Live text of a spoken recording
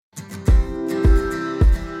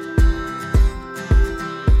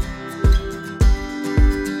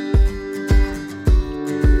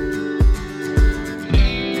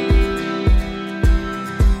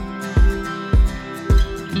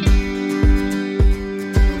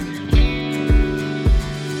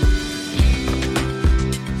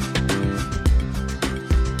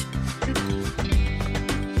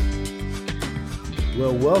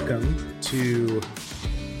welcome to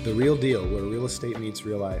The Real Deal, where real estate meets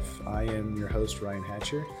real life. I am your host, Ryan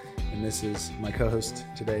Hatcher, and this is my co-host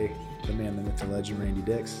today, the man, the myth, the legend, Randy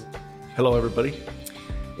Dix. Hello, everybody.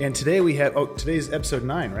 And today we have, today's episode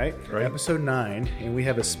 9, right? Right. Episode 9, and we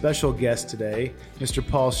have a special guest today, Mr.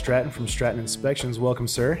 Paul Stratton from Stratton Inspections. Welcome,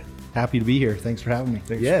 sir. Happy to be here. Thanks for having me.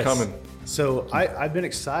 Thanks for coming. So I've been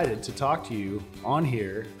excited to talk to you on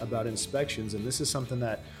here about inspections, and this is something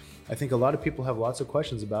that I think a lot of people have lots of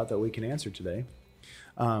questions about that we can answer today.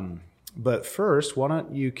 But first, why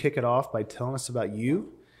don't you kick it off by telling us about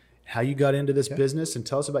you, how you got into this business, and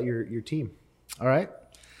tell us about your team. All right.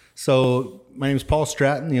 So my name is Paul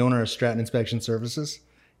Stratton, the owner of Stratton Inspection Services,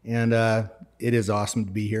 and it is awesome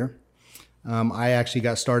to be here. I actually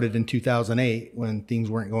got started in 2008 when things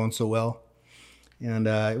weren't going so well, and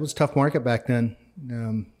it was a tough market back then.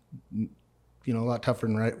 A lot tougher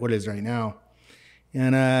than what it is right now.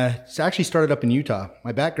 And it's actually started up in Utah.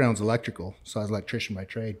 My background's electrical, so I was an electrician by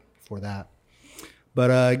trade before that.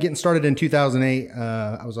 But getting started in 2008,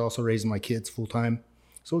 I was also raising my kids full time,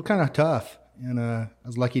 so it was kind of tough. And I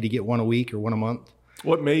was lucky to get one a week or one a month.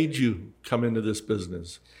 What made you come into this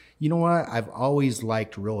business? You know what? I've always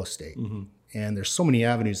liked real estate. Mm-hmm. And there's so many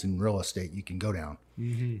avenues in real estate you can go down.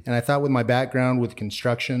 Mm-hmm. And I thought with my background with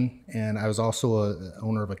construction, and I was also an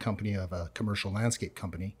owner of a commercial landscape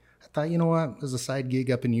company, I thought, you know what, as a side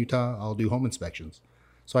gig up in Utah, I'll do home inspections.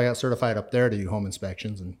 So I got certified up there to do home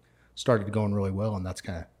inspections and started going really well. And that's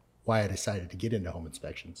kind of why I decided to get into home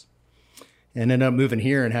inspections. And ended up moving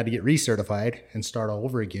here and had to get recertified and start all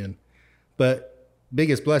over again. But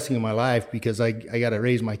biggest blessing in my life, because I got to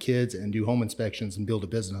raise my kids and do home inspections and build a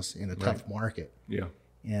business in a tough market. Yeah.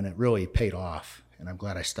 And it really paid off. And I'm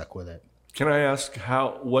glad I stuck with it. Can I ask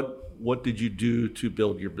what did you do to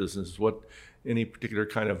build your business? Any particular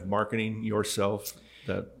kind of marketing yourself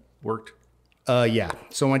that worked? Yeah.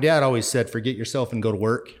 So my dad always said, forget yourself and go to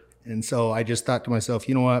work. And so I just thought to myself,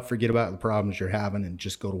 you know what, forget about the problems you're having and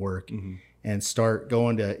just go to work and start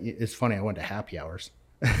going to, it's funny, I went to happy hours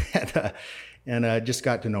and just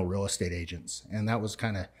got to know real estate agents. And that was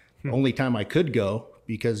kind of the only time I could go,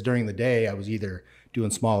 because during the day I was either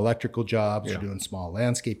doing small electrical jobs or doing small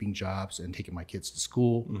landscaping jobs and taking my kids to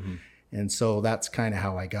school. Mm-hmm. And so that's kind of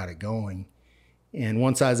how I got it going. And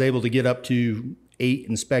once I was able to get up to 8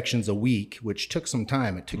 inspections a week, which took some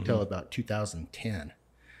time, it took till about 2010,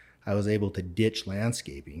 I was able to ditch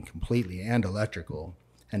landscaping completely and electrical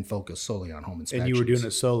and focus solely on home inspections. And you were doing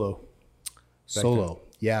it solo? Solo,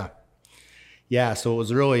 yeah. Yeah, so it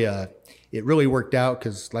was really, it really worked out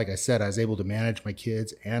because, like I said, I was able to manage my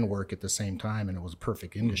kids and work at the same time, and it was a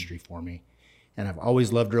perfect industry for me. And I've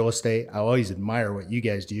always loved real estate. I always admire what you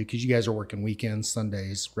guys do, because you guys are working weekends,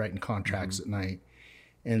 Sundays, writing contracts at night.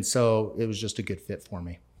 And so it was just a good fit for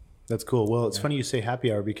me. That's cool. Well, it's funny you say happy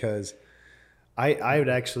hour, because I had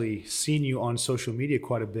actually seen you on social media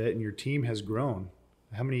quite a bit, and your team has grown.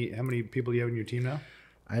 How many people do you have in your team now?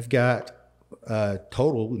 I've got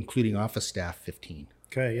total, including office staff, 15.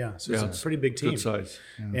 Okay, yeah. So it's a pretty big team. Good size.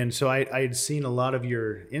 Yeah. And so I had seen a lot of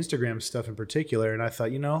your Instagram stuff in particular, and I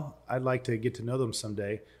thought, I'd like to get to know them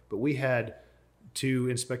someday. But we had 2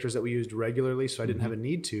 inspectors that we used regularly, so I didn't have a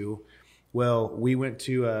need to. Well, we went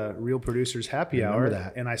to a Real Producers Happy Hour,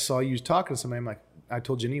 and I saw you talking to somebody. I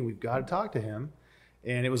told Janine, we've got to talk to him,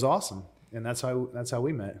 and it was awesome. And that's how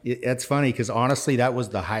we met. It's funny, because honestly, that was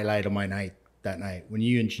the highlight of my night that night, when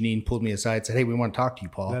you and Janine pulled me aside and said, hey, we want to talk to you,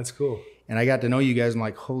 Paul. That's cool. And I got to know you guys. I'm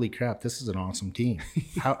like, holy crap, this is an awesome team.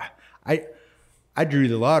 I drew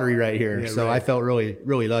the lottery right here. So I felt really,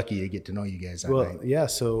 really lucky to get to know you guys that night. Yeah.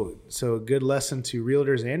 So a good lesson to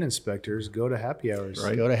realtors and inspectors: go to happy hours.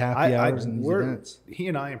 Right. Go to happy hours and these events. He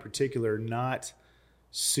and I, in particular, not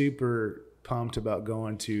super pumped about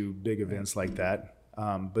going to big events like that.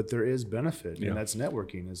 But there is benefit, and that's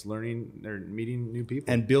networking, is learning or meeting new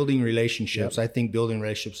people and building relationships. I think building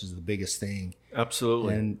relationships is the biggest thing.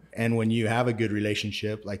 Absolutely. And when you have a good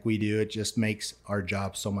relationship like we do, it just makes our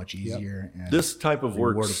job so much easier. And this type of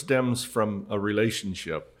work stems from a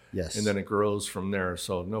relationship. Yes. And then it grows from there.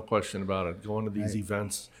 So no question about it. Going to these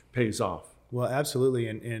events pays off. Well, absolutely.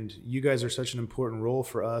 And you guys are such an important role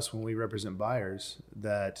for us when we represent buyers,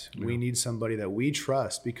 that we need somebody that we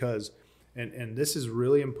trust, because And this is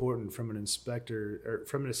really important from an inspector, or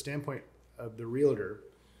from a standpoint of the realtor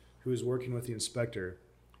who is working with the inspector.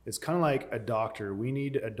 It's kind of like a doctor. We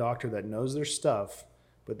need a doctor that knows their stuff,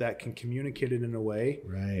 but that can communicate it in a way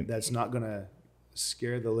that's not going to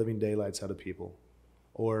scare the living daylights out of people,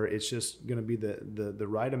 or it's just going to be the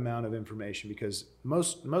right amount of information, because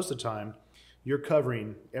most of the time you're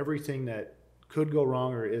covering everything that could go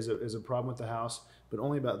wrong or is a problem with the house, but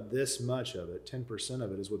only about this much of it, 10%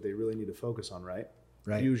 of it, is what they really need to focus on, right?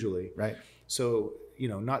 Right. Usually. Right. So,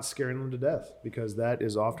 not scaring them to death, because that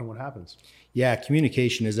is often what happens. Yeah,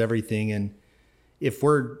 communication is everything. And if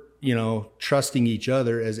we're, trusting each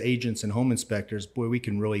other as agents and home inspectors, boy, we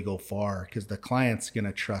can really go far, because the client's going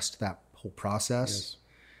to trust that whole process. Yes.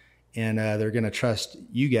 And they're going to trust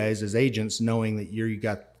you guys as agents, knowing that you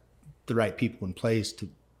got the right people in place to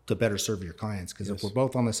better serve your clients. Because if we're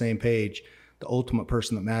both on the same page, the ultimate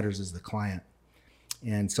person that matters is the client.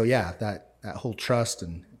 And so, yeah, that whole trust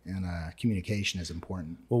and communication is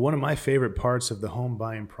important. Well, one of my favorite parts of the home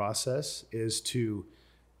buying process is to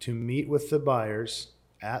meet with the buyers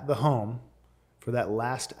at the home for that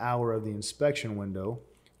last hour of the inspection window,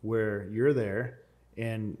 where you're there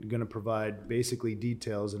and going to provide basically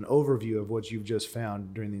details, an overview of what you've just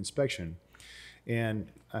found during the inspection. And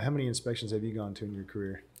how many inspections have you gone to in your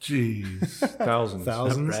career? Jeez, thousands.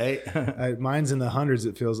 Thousands, Right? Mine's in the hundreds.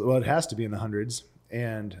 It has to be in the hundreds.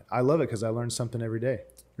 And I love it because I learn something every day.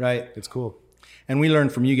 Right. It's cool. And we learn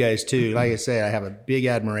from you guys too. Like I say, I have a big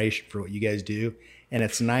admiration for what you guys do. And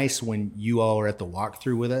it's nice when you all are at the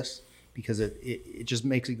walkthrough with us, because it just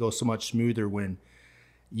makes it go so much smoother when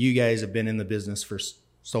you guys have been in the business for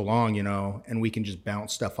so long, and we can just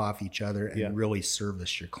bounce stuff off each other and really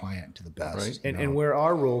service your client to the best. Right. And where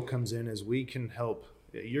our role comes in is we can help.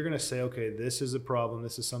 You're going to say, okay, this is a problem.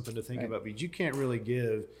 This is something to think about. But you can't really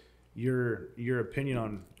give your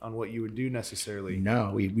opinion on what you would do necessarily.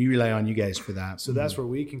 No, we rely on you guys for that. So that's where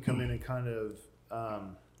we can come in and kind of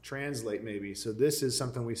translate maybe. So this is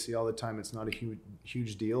something we see all the time. It's not a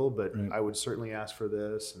huge deal, but I would certainly ask for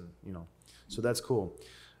this, and so that's cool.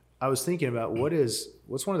 I was thinking about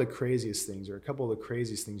what's one of the craziest things, or a couple of the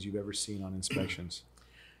craziest things you've ever seen on inspections.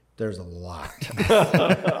 There's a lot.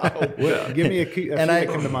 Give me a few that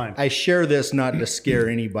come to mind. I share this not to scare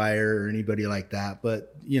any buyer or anybody like that,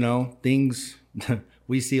 but things,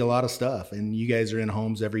 we see a lot of stuff, and you guys are in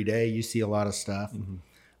homes every day. You see a lot of stuff.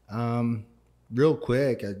 Real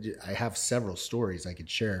quick, I have several stories I could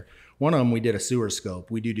share. One of them, we did a sewer scope.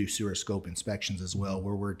 We do sewer scope inspections as well,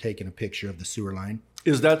 where we're taking a picture of the sewer line.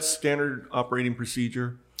 Is that standard operating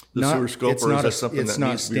procedure? Sewer scope, or is that something that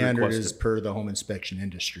needs to be requested? It's not standard as per the home inspection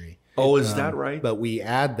industry. Oh, is that right? But we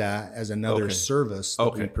add that as another service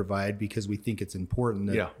that we provide, because we think it's important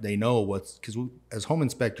that they know because as home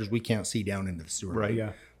inspectors, we can't see down into the sewer. Right.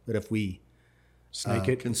 Yeah. But if we snake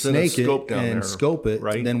it and there, scope it,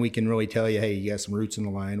 right? then we can really tell you, hey, you got some roots in the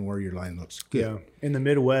line, or your line looks good. Yeah. In the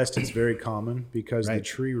Midwest, it's very common because the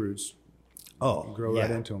tree roots grow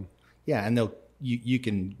right into them. Yeah, and you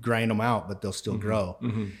can grind them out, but they'll still grow.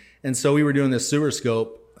 And so we were doing this sewer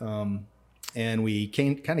scope, and we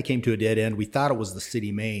came to a dead end. We thought it was the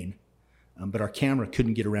city main, but our camera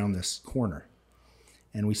couldn't get around this corner.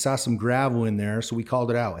 And we saw some gravel in there, so we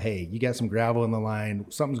called it out. Hey, you got some gravel in the line.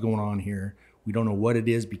 Something's going on here. We don't know what it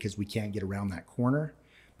is because we can't get around that corner,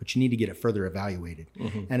 but you need to get it further evaluated.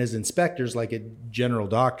 And as inspectors, like a general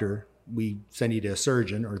doctor, we send you to a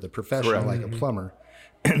surgeon or the professional, like a plumber.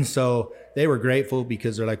 And so they were grateful,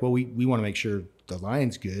 because they're like, well, we want to make sure the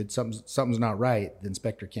line's good. Something's not right. The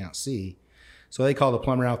inspector can't see. So they called the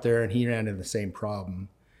plumber out there, and he ran into the same problem.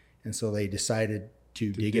 And so they decided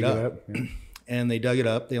to dig it up. And they dug it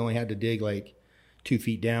up. They only had to dig like 2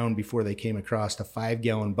 feet down before they came across a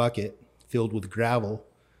 5-gallon bucket filled with gravel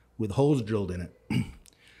with holes drilled in it.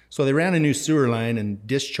 So they ran a new sewer line and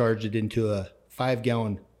discharged it into a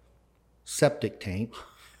 5-gallon septic tank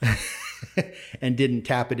and didn't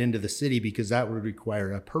tap it into the city, because that would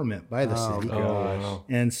require a permit by the city. Gosh.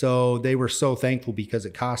 And so they were so thankful, because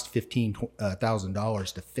it cost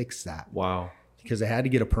 $15,000 to fix that. Wow. Because they had to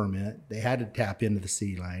get a permit. They had to tap into the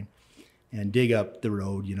city line and dig up the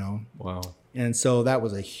road, Wow. And so that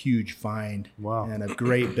was a huge find. Wow. And a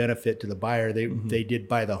great benefit to the buyer. They did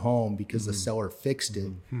buy the home because the seller fixed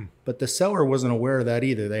it. But the seller wasn't aware of that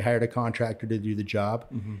either. They hired a contractor to do the job,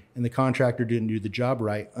 and the contractor didn't do the job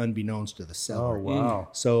right, unbeknownst to the seller. Oh, wow.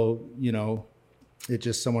 So, it's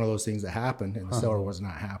just some of those things that happened, and the seller was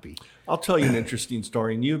not happy. I'll tell you an interesting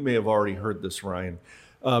story, and you may have already heard this, Ryan.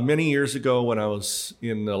 Many years ago, when I was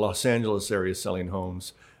in the Los Angeles area selling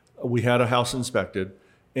homes, we had a house inspected,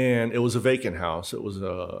 and it was a vacant house. It was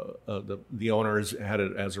the owners had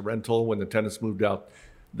it as a rental. When the tenants moved out,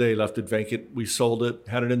 they left it vacant. We sold it,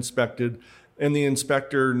 had it inspected, and the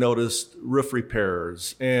inspector noticed roof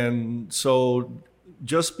repairs. And so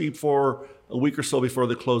just before, a week or so before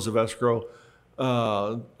the close of escrow,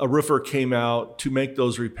 a roofer came out to make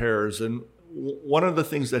those repairs. And one of the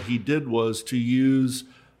things that he did was to use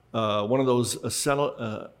one of those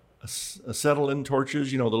acetylene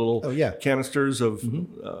torches, the little canisters of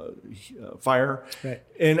fire. Right.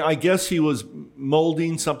 And I guess he was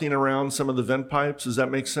molding something around some of the vent pipes. Does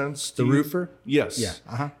that make sense? The roofer? Yes. Yeah.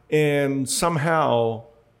 Uh-huh. And somehow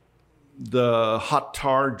the hot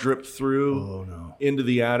tar dripped through into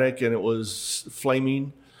the attic, and it was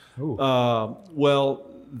flaming. Well,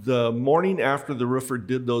 the morning after the roofer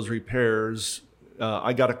did those repairs,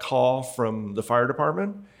 I got a call from the fire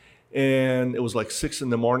department, and it was like 6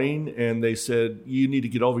 a.m, and they said, "You need to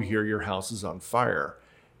get over here. Your house is on fire."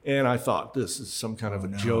 And I thought, this is some kind of a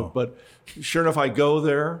joke. But sure enough, I go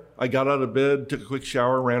there. I got out of bed, took a quick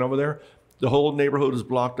shower, ran over there. The whole neighborhood is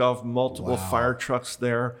blocked off, multiple fire trucks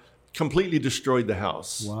there. Completely destroyed the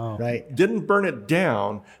house. Wow. Right. Didn't burn it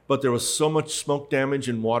down, but there was so much smoke damage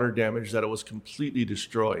and water damage that it was completely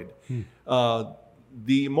destroyed.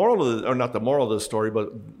 The moral of not the moral of the story,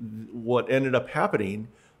 but what ended up happening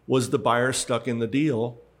was the buyer stuck in the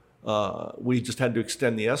deal. We just had to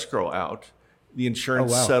extend the escrow out. The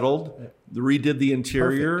insurance settled, redid the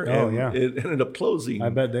interior, and it ended up closing. I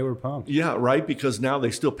bet they were pumped. Yeah, right, because now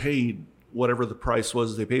they still paid whatever the price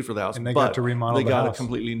was they paid for the house. And they got to remodel the house. They got a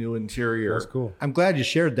completely new interior. That's cool. I'm glad you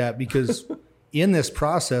shared that, because in this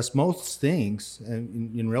process, most things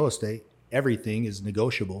in real estate, everything is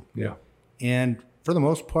negotiable. Yeah. And for the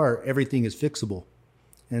most part, everything is fixable.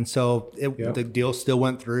 And so the deal still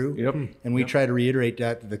went through. Yep. And we try to reiterate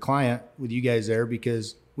that to the client with you guys there,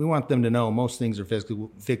 because we want them to know most things are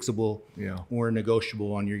fixable or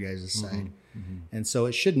negotiable on your guys' side. And so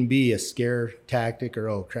it shouldn't be a scare tactic or,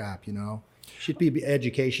 oh crap, It should be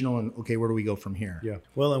educational and, okay, where do we go from here? Yeah.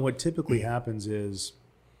 Well, and what typically happens is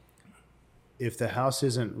if the house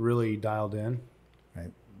isn't really dialed in,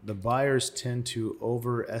 Right. the buyers tend to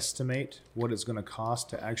overestimate what it's going to cost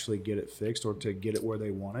to actually get it fixed or to get it where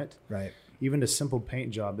they want it. Right. Even a simple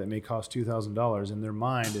paint job that may cost $2,000 in their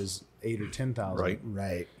mind is $8,000 or $10,000. Right.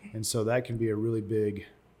 Right. And so that can be a really big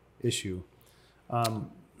issue.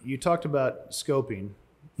 You talked about scoping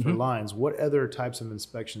for lines. What other types of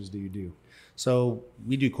inspections do you do? So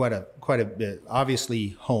we do quite a bit. Obviously,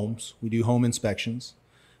 homes. We do home inspections.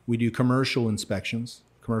 We do commercial inspections,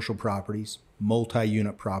 commercial properties,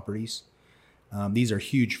 multi-unit properties. These are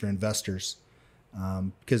huge for investors,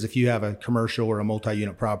 because if you have a commercial or a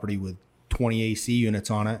multi-unit property with 20 AC units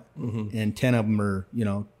on it, and 10 of them are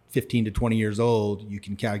 15 to 20 years old, you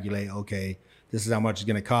can calculate, okay, this is how much it's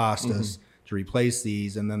going to cost us to replace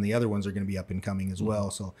these, and then the other ones are going to be up and coming as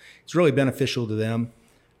well. So it's really beneficial to them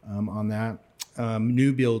on that.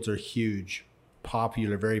 New builds are huge,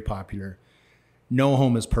 popular, very popular. No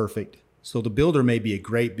home is perfect. So the builder may be a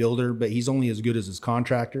great builder, but he's only as good as his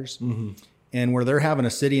contractors. And where they're having a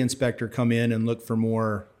city inspector come in and look for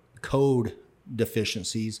more code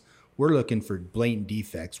deficiencies, we're looking for blatant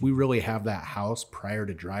defects. We really have that house prior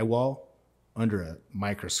to drywall under a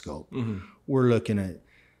microscope. We're looking at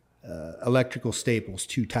electrical staples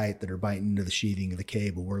too tight that are biting into the sheathing of the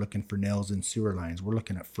cable. We're looking for nails in sewer lines. We're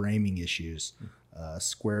looking at framing issues,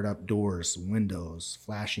 squared up doors, windows,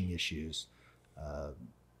 flashing issues,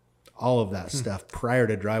 all of that stuff prior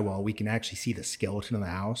to drywall. We can actually see the skeleton of the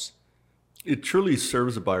house. It truly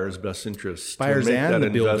serves the buyer's best interest Buyers to make and that the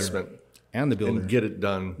builder. investment And the builder. and get it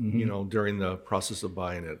done, during the process of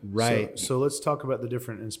buying it. Right. So let's talk about the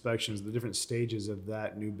different inspections, the different stages of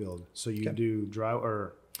that new build. So you do dry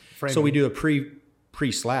or framing. So we do a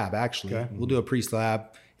pre-slab, actually. Okay. We'll do a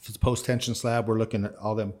pre-slab. If it's post-tension slab, we're looking at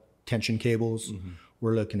all them tension cables.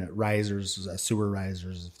 We're looking at risers, sewer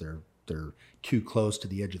risers, if they're too close to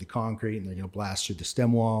the edge of the concrete and they're going to blast through the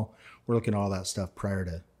stem wall. We're looking at all that stuff prior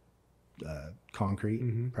to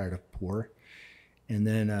concrete, prior to pour. And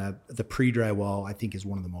then the pre-drywall, I think, is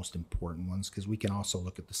one of the most important ones, because we can also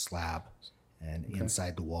look at the slab and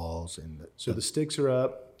inside the walls. And the sticks are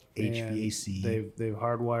up. HVAC. They've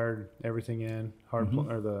hardwired everything in, or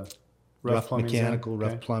the rough plumbing's mechanical, in.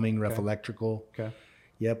 rough plumbing, rough electrical. Okay.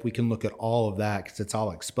 Yep, we can look at all of that because it's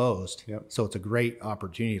all exposed. Yep. So it's a great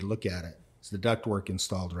opportunity to look at it. Is the ductwork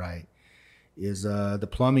installed right? Is the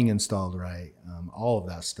plumbing installed right? All of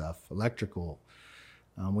that stuff, electrical.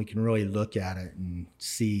 We can really look at it and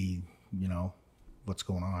see, what's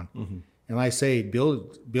going on. And like I say,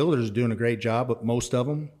 builders are doing a great job, but most of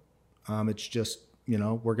them, it's just,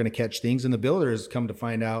 we're going to catch things, and the builders come to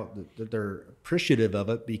find out that they're appreciative of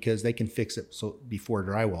it because they can fix it before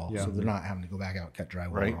drywall. So they're not having to go back out, cut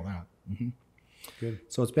drywall and all that. Good.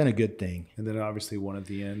 So it's been a good thing. And then obviously one at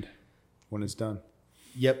the end when it's done.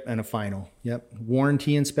 Yep, and a final. Yep.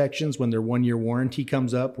 Warranty inspections, when their 1-year warranty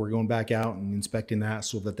comes up, we're going back out and inspecting that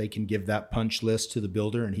so that they can give that punch list to the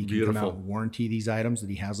builder and he can come out and warranty these items that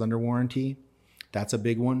he has under warranty. That's a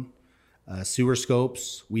big one. Sewer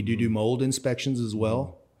scopes. We do mold inspections as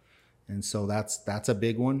well. And so that's a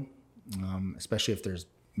big one, especially if there's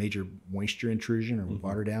major moisture intrusion or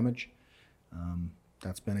water damage.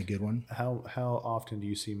 That's been a good one. How often do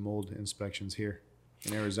you see mold inspections here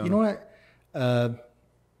in Arizona? You know what?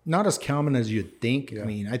 Not as common as you'd think. I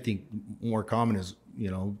mean, I think more common is,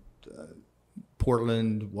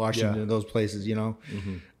 Portland, Washington, those places,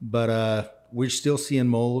 But we're still seeing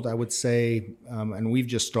mold, I would say, and we've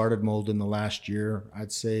just started mold in the last year.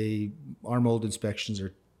 I'd say our mold inspections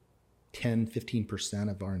are 10-15%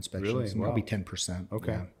 of our inspections. Really? Wow. Maybe 10%.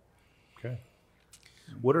 Okay. Okay.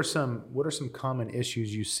 What are some common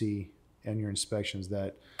issues you see in your inspections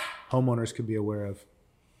that homeowners could be aware of?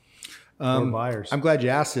 Or buyers? I'm glad you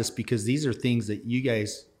asked this, because these are things that you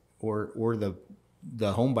guys or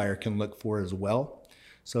the home buyer can look for as well.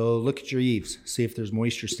 So look at your eaves, see if there's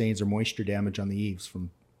moisture stains or moisture damage on the eaves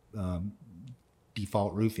from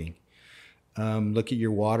default roofing. Look at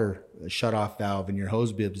your water shutoff valve and your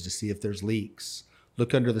hose bibs to see if there's leaks.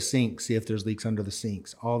 Look under the sink, see if there's leaks under the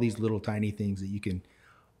sinks. All these little tiny things that you can,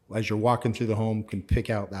 as you're walking through the home, can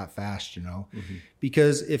pick out that fast,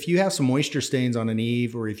 Because if you have some moisture stains on an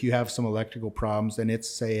eave, or if you have some electrical problems, and it's,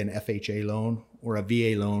 say, an FHA loan or a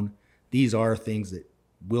VA loan, these are things that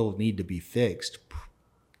will need to be fixed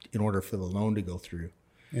in order for the loan to go through.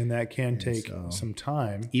 And that can take some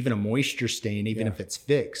time. Even a moisture stain, even if it's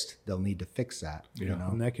fixed, they'll need to fix that.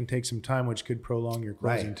 And that can take some time, which could prolong your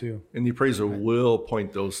closing too. And the appraiser will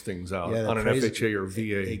point those things out on an FHA or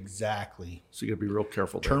VA. Exactly. So you got to be real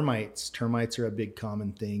careful there. Termites are a big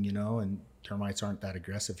common thing, and termites aren't that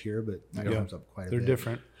aggressive here, but that comes up quite a bit. They're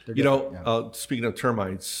different. Speaking of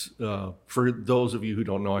termites, for those of you who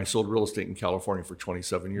don't know, I sold real estate in California for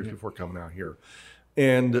 27 years before coming out here.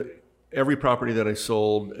 And every property that I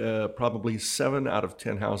sold, probably 7 out of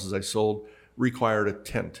 10 houses I sold required a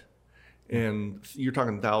tent. And you're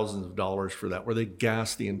talking thousands of dollars for that, where they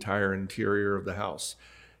gas the entire interior of the house.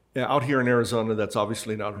 Out here in Arizona, that's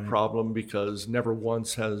obviously not a problem, because never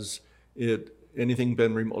once has anything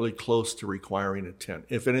been remotely close to requiring a tent.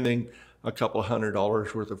 If anything, a couple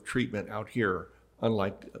 $100 worth of treatment out here,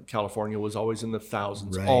 unlike California, was always in the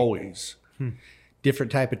thousands, always.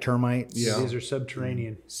 Different type of termites. Yeah. These are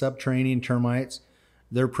subterranean. Subterranean termites.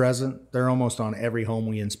 They're present. They're almost on every home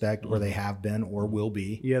we inspect, or they have been or will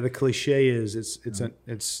be. Yeah, the cliche is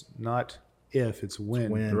it's not if, it's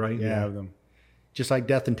when. Right. You have them. Just like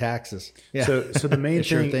death and taxes. Yeah. So the main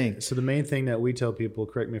thing. So the main thing that we tell people,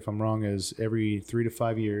 correct me if I'm wrong, is every 3 to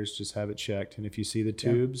 5 years, just have it checked, and if you see the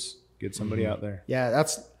tubes, get somebody out there. Yeah,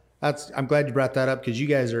 that's. I'm glad you brought that up, because you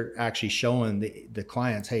guys are actually showing the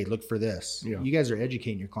clients, hey, look for this. Yeah. You guys are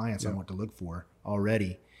educating your clients on what to look for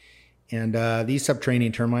already. And these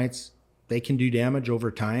subterranean termites, they can do damage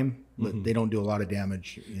over time, but they don't do a lot of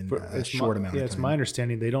damage in a short amount of time. Yeah, it's my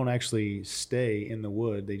understanding they don't actually stay in the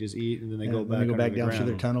wood. They just eat, and then they go back down through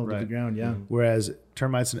their tunnel to the ground. Yeah. Whereas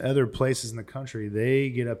termites in other places in the country,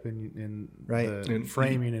 they get up in the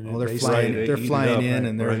framing, and they're flying in,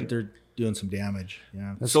 and they're doing some damage.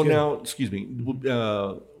 Yeah. So now, excuse me,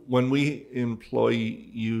 when we employ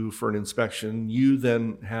you for an inspection, you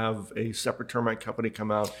then have a separate termite company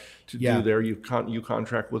come out to do their, you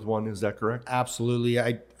contract with one, is that correct? Absolutely.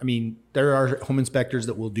 I mean, there are home inspectors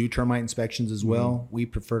that will do termite inspections as well. We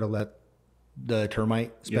prefer to let the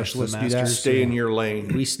termite specialists do that. Stay in your lane.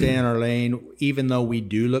 We stay in our lane, even though we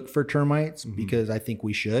do look for termites, because I think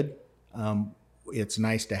we should. It's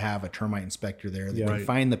nice to have a termite inspector there that can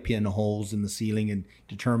find the pinholes in the ceiling and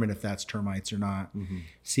determine if that's termites or not,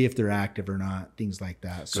 see if they're active or not, things like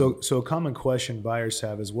that. So a common question buyers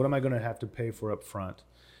have is, what am I going to have to pay for up front?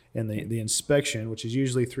 And the inspection, which is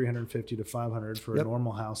usually $350 to $500 for a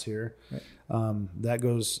normal house here, that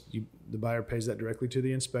goes, the buyer pays that directly to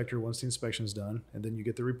the inspector once the inspection is done, and then you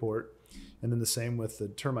get the report. And then the same with the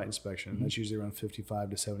termite inspection. That's usually around $55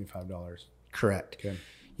 to $75. Correct. Okay.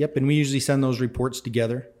 Yep, and we usually send those reports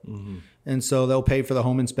together. And so they'll pay for the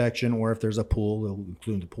home inspection, or if there's a pool, they'll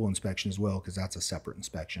include the pool inspection as well, because that's a separate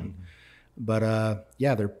inspection. But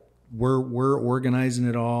we're organizing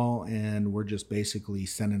it all, and we're just basically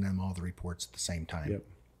sending them all the reports at the same time.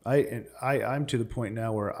 Yep. I'm to the point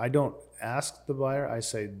now where I don't ask the buyer. I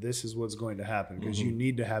say, this is what's going to happen, because you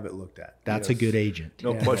need to have it looked at. That's a good agent.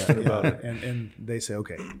 No question about it. And they say,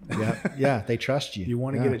 okay. Yeah, they trust you. You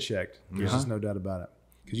want to get it checked. There's just no doubt about it.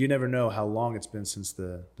 Because you never know how long it's been since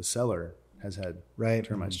the seller has had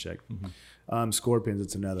termites checked. Scorpions,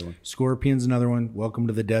 it's another one. Scorpions, another one. Welcome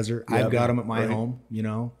to the desert. I've got them at my home,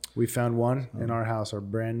 We found one in our house, our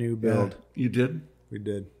brand new build. You did? We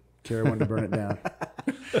did. Kara wanted to burn it down.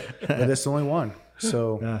 But that's the only one.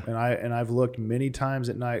 So, and I've looked many times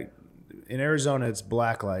at night in Arizona, it's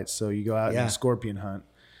black lights. So you go out and scorpion hunt.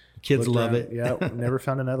 Kids love it. Yeah, never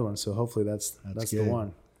found another one. So hopefully that's the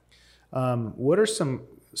one. What are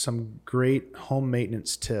some great home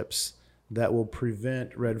maintenance tips that will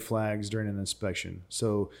prevent red flags during an inspection?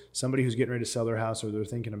 So somebody who's getting ready to sell their house or they're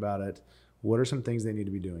thinking about it, what are some things they need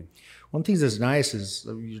to be doing? One thing that's nice is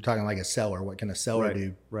you're talking like a seller. What can a seller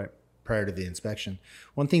do prior to the inspection?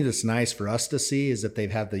 One thing that's nice for us to see is that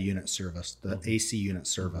they've had the unit serviced, the AC unit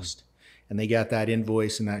serviced. And they got that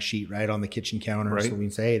invoice and that sheet right on the kitchen counter. So we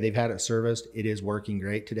can say, hey, they've had it serviced. It is working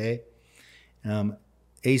great today.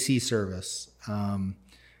 AC service,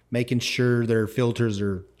 making sure their filters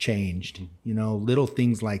are changed, little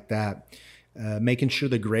things like that. Making sure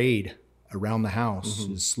the grade around the house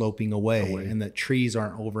is sloping away and that trees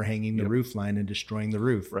aren't overhanging the roof line and destroying the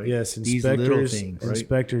roof. Right. Yes, these little things.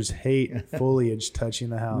 Inspectors hate foliage touching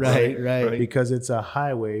the house. Right. Because it's a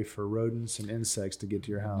highway for rodents and insects to get to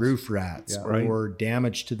your house. Roof rats or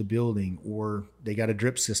damage to the building, or they got a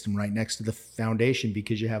drip system right next to the foundation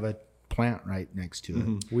because you have a plant right next to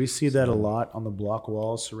it. We see that a lot on the block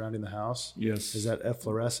walls surrounding the house. Yes. Is that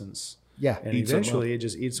efflorescence. Yeah. And eventually it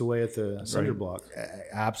just eats away at the cinder block.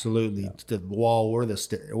 Absolutely. The wall or the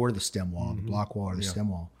stem wall, the block wall or the stem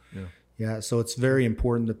wall. Yeah. So it's very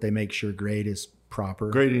important that they make sure grade is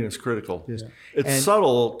proper. Grading is critical. It's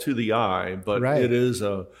subtle to the eye, but it is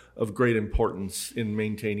of great importance in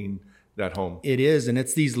maintaining that home. It is. And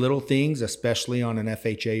it's these little things, especially on an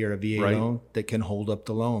FHA or a VA loan, that can hold up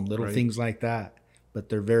the loan. Little things like that. But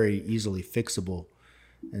they're very easily fixable.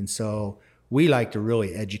 And so we like to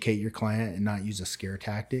really educate your client and not use a scare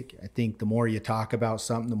tactic. I think the more you talk about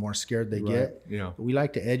something, the more scared they get. Yeah. But we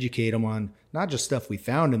like to educate them on not just stuff we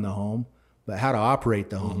found in the home, but how to operate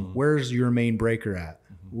the home. Where's your main breaker at?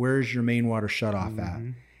 Where's your main water shutoff at?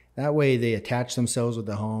 That way they attach themselves with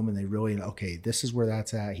the home and they really, okay, this is where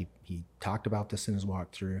that's at. He talked about this in his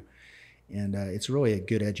walkthrough. And it's really a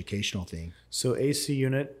good educational thing. So AC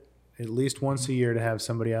unit, at least once a year to have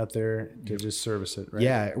somebody out there to just service it, right?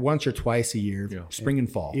 Yeah, once or twice a year, spring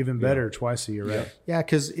and fall. Even better, twice a year, right? Yeah,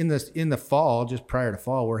 because in the fall, just prior to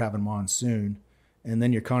fall, we're having monsoon, and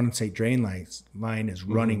then your condensate drain line is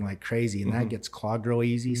running like crazy, and that gets clogged real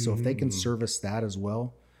easy. So if they can service that as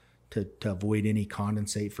well to avoid any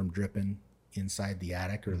condensate from dripping inside the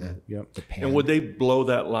attic or the pan. And would they blow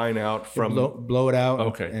that line out from blow it out?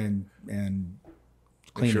 Okay. and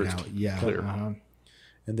clean it out. Yeah. Clear.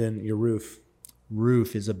 And then your roof.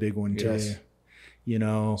 Roof is a big one too.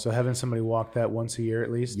 Yes. So having somebody walk that once a year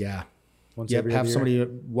at least? Yeah. Every have other somebody year?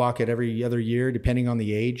 walk it every other year, depending on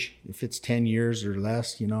the age. If it's 10 years or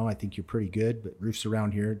less, I think you're pretty good. But roofs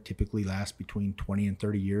around here typically last between 20 and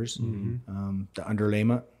 30 years. The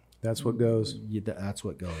underlayment. That's what goes. That's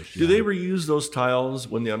what goes. Do they reuse those tiles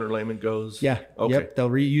when the underlayment goes? Yeah. Okay. Yep. They'll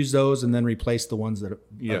reuse those and then replace the ones that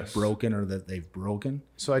are broken or that they've broken.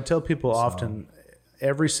 So I tell people often,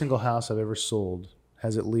 every single house I've ever sold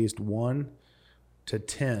has at least 1 to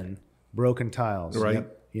 10 broken tiles. Right.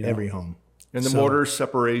 Every home. And the mortar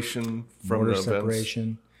separation from the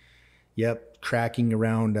separation. Yep. Cracking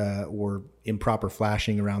around or improper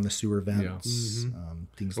flashing around the sewer vents.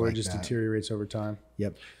 Things or like it just that. deteriorates over time.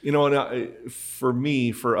 Yep. And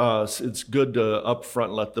for us, it's good to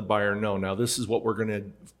upfront let the buyer know. Now, this is what we're going to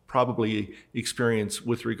probably experience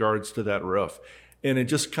with regards to that roof. And it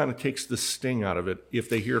just kind of takes the sting out of it if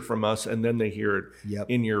they hear it from us and then they hear it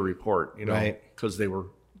in your report, because they were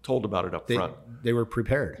told about it up front. They were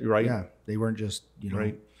prepared. Right. Yeah. They weren't just,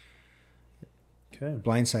 right.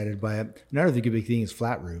 blindsided by it. Another big thing is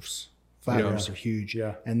flat roofs. Flat roofs are huge.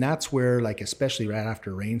 Yeah. And that's where, especially right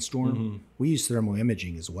after a rainstorm, we use thermal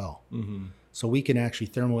imaging as well. So we can actually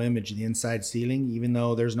thermal image the inside ceiling, even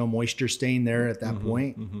though there's no moisture stain there at that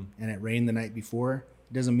point, and it rained the night before.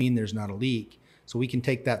 It doesn't mean there's not a leak. So we can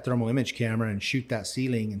take that thermal image camera and shoot that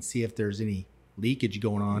ceiling and see if there's any leakage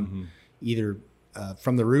going on, either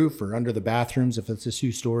from the roof or under the bathrooms, if it's a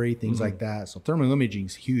 2-story, things like that. So thermal imaging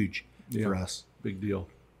is huge for us. Big deal.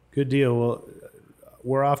 Good deal. Well,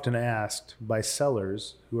 we're often asked by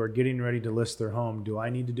sellers who are getting ready to list their home, do I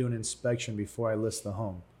need to do an inspection before I list the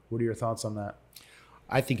home? What are your thoughts on that?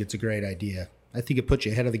 I think it's a great idea. I think it puts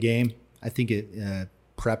you ahead of the game. I think it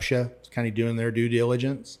preps you. It's kind of doing their due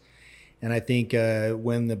diligence. And I think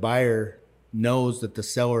when the buyer knows that the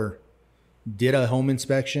seller did a home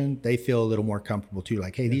inspection, they feel a little more comfortable too.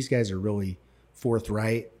 Like, hey, these guys are really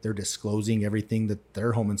forthright. They're disclosing everything that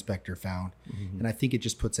their home inspector found. And I think it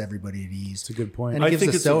just puts everybody at ease. It's a good point. And it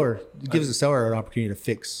gives the seller an opportunity to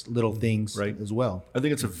fix little things as well. I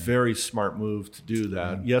think it's a very smart move to do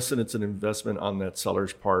that. Yes, and it's an investment on that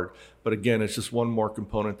seller's part. But again, it's just one more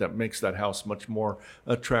component that makes that house much more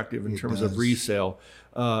attractive in terms of resale.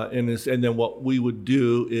 And then what we would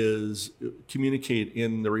do is communicate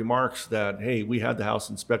in the remarks that, hey, we had the house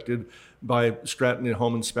inspected by Stratton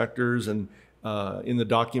Home Inspectors, and in the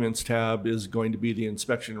documents tab is going to be the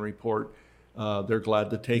inspection report. They're glad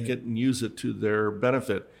to take it and use it to their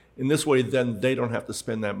benefit. In this way, then they don't have to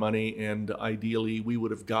spend that money, and ideally we would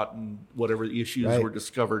have gotten whatever issues were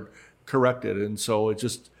discovered corrected. And so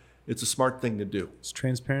it's a smart thing to do. It's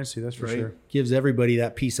transparency, that's for sure. Gives everybody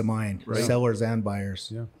that peace of mind, sellers and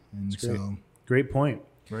buyers. Yeah, and so great point.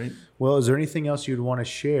 Right. Well, is there anything else you'd want to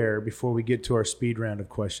share before we get to our speed round of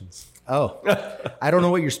questions? Oh, I don't know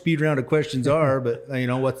what your speed round of questions are, but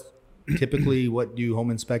what's typically what do home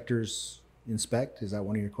inspectors inspect? Is that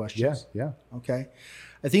one of your questions? Yeah. Okay.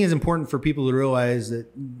 I think it's important for people to realize that,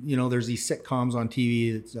 there's these sitcoms on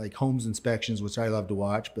TV that's like Homes Inspections, which I love to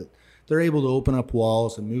watch, but they're able to open up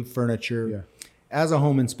walls and move furniture. Yeah. As a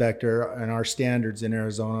home inspector and our standards in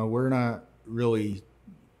Arizona, we're not really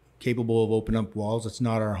capable of opening up walls. It's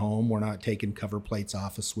not our home. We're not taking cover plates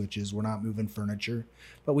off of switches. We're not moving furniture,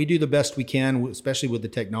 but we do the best we can, especially with the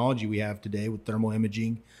technology we have today with thermal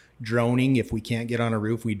imaging, droning. If we can't get on a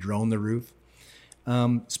roof, we drone the roof.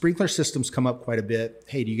 Sprinkler systems come up quite a bit.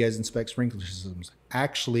 Hey, do you guys inspect sprinkler systems?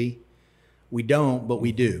 Actually, we don't, but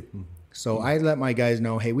we do. So I let my guys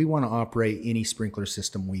know, hey, we want to operate any sprinkler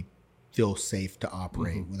system we feel safe to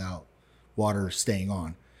operate without water staying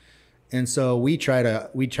on. And so we try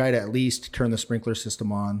to at least turn the sprinkler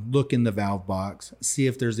system on, look in the valve box, see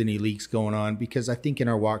if there's any leaks going on, because I think in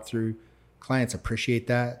our walkthrough, clients appreciate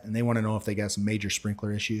that and they want to know if they got some major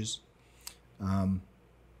sprinkler issues. And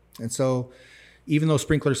so even though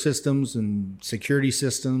sprinkler systems and security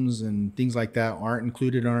systems and things like that aren't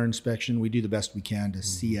included in our inspection, we do the best we can to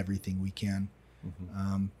see everything we can.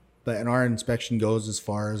 But in our inspection goes as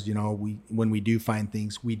far as, when we do find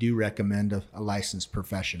things, we do recommend a licensed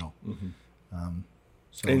professional.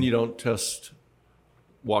 And you don't test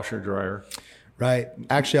washer, dryer? Right.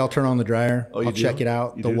 Actually, I'll turn on the dryer. I'll check it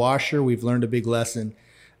out. The washer, we've learned a big lesson.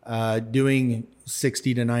 Doing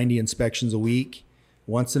 60 to 90 inspections a week,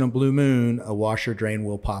 once in a blue moon, a washer drain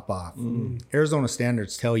will pop off. Arizona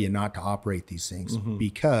standards tell you not to operate these things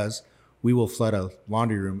because we will flood a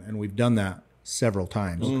laundry room, and we've done that several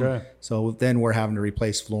times. Okay. So then we're having to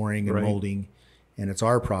replace flooring and molding, and it's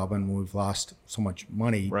our problem. We've lost so much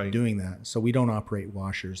money doing that. So we don't operate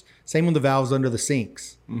washers. Same with the valves under the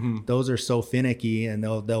sinks. Those are so finicky and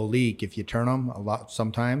they'll leak if you turn them a lot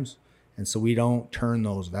sometimes. And so we don't turn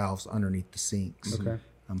those valves underneath the sinks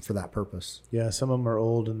for that purpose. Yeah, some of them are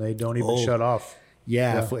old and they don't even shut off.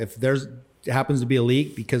 Yeah. If there's happens to be a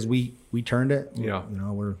leak because we turned it,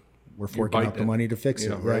 we're forking out the money to fix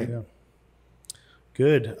it. Right. Yeah.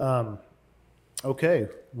 Good. Okay.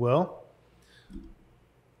 Well,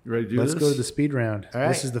 you ready to do let's this? go to the speed round. All right.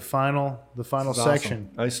 This is the final section.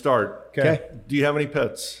 I start. Okay. Do you have any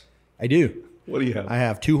pets? I do. What do you have? I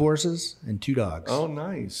have 2 horses and 2 dogs. Oh,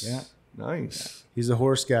 nice. Yeah. Nice. He's a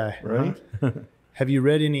horse guy. Right? Have you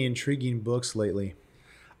read any intriguing books lately?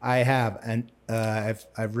 I have, and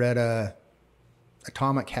I've read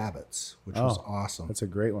Atomic Habits, which was awesome. That's a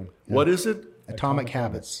great one. Yeah. What is it? Atomic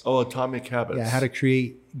Habits. Oh, Atomic Habits. Yeah, how to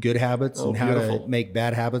create good habits and how beautiful. to make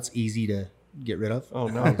bad habits easy to get rid of. Oh,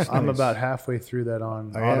 nice. I'm about halfway through that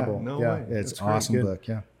on Audible. No yeah. way. It's That's an awesome good. book.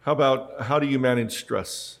 Yeah. How do you manage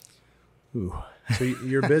stress? Ooh. So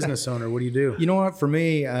you're a business owner. What do you do? You know what? For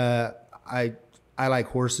me, I like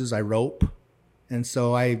horses. I rope, and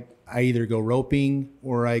so I either go roping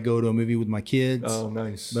or I go to a movie with my kids. Oh,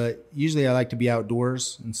 nice. But usually I like to be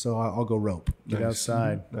outdoors, and so I'll go rope. Get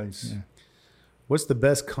outside. Nice. Yeah. What's the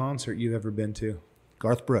best concert you've ever been to?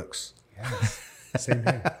 Garth Brooks. Yes. Same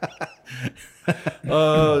here.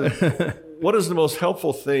 What is the most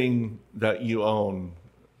helpful thing that you own?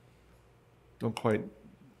 Don't quite.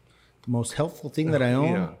 The most helpful thing that I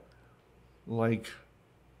own? Yeah. Like.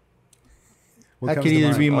 That could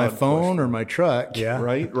either be my phone or my truck. Yeah.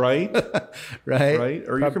 Right. Right.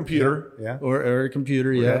 Or your computer. Yeah. Or a computer.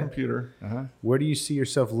 Or Yeah. your computer. Where do you see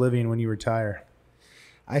yourself living when you retire?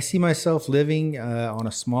 I see myself living on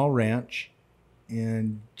a small ranch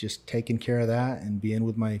and just taking care of that and being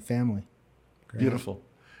with my family. Great. Beautiful.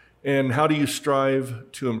 And how do you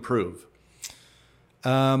strive to improve?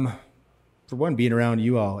 For one, being around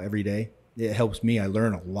you all every day. It helps me. I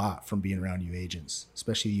learn a lot from being around you agents,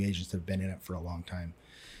 especially you agents that have been in it for a long time.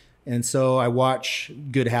 And so I watch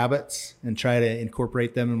good habits and try to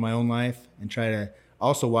incorporate them in my own life, and try to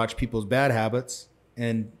also watch people's bad habits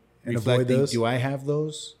and avoid those. Do I have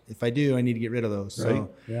those? If I do, I need to get rid of those. Right. So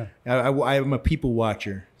Yeah. I'm a people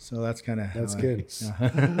watcher. So that's kind of That's good.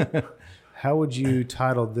 How would you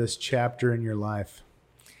title this chapter in your life?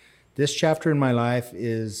 This chapter in my life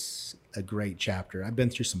is a great chapter. I've been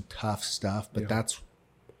through some tough stuff, but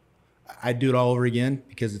I'd do it all over again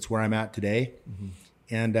because it's where I'm at today. Mm-hmm.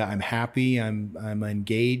 And I'm happy. I'm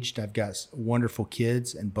engaged. I've got wonderful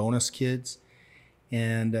kids and bonus kids,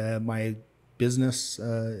 and my business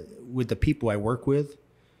with the people I work with.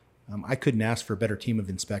 I couldn't ask for a better team of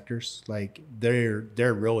inspectors. Like they're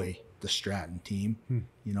really the Stratton team.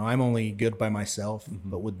 You know, I'm only good by myself,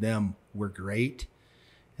 but with them, we're great.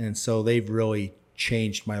 And so they've really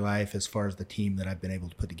changed my life as far as the team that I've been able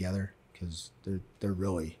to put together, because they're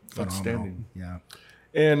really phenomenal. Outstanding. Yeah.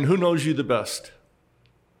 And who knows you the best?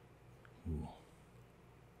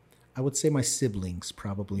 I would say my siblings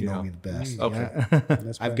probably know me the best. Okay.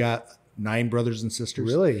 Yeah. I've got 9 brothers and sisters.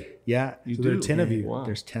 Really? Yeah. So there are 10 of you. Wow.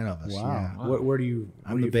 There's 10 of us. Wow. Yeah. Where do you?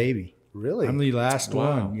 I'm the baby. Really? I'm the last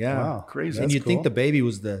one. Yeah. Wow. Crazy. And That's you'd think cool. the baby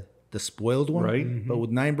was the spoiled one. Right. Mm-hmm. But with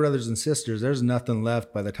 9 brothers and sisters, there's nothing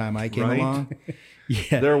left by the time I came Right. along.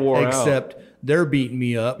 Yeah. They're wore out. Except they're beating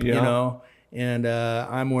me up, Yeah. you know, and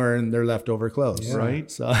I'm wearing their leftover clothes. Yeah. Right.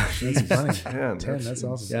 So That's funny. 10. 10. That's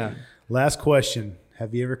awesome. yeah. Last question.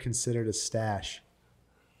 Have you ever considered a stash?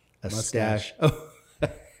 A Mustache. stash. Oh.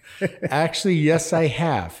 Actually, yes, I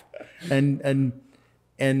have. And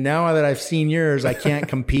now that I've seen yours, I can't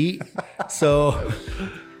compete. So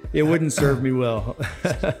it wouldn't serve me well.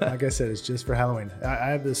 Like I said, it's just for Halloween. I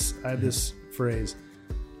have this phrase: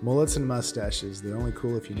 mullets and mustaches. They're only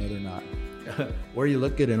cool if you know they're not. Or you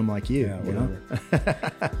look good in them like you. Yeah, you know?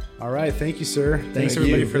 whatever. All right. Thank you, sir. Thanks Thank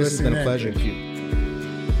everybody you. for This has listening. been a pleasure. Thank you.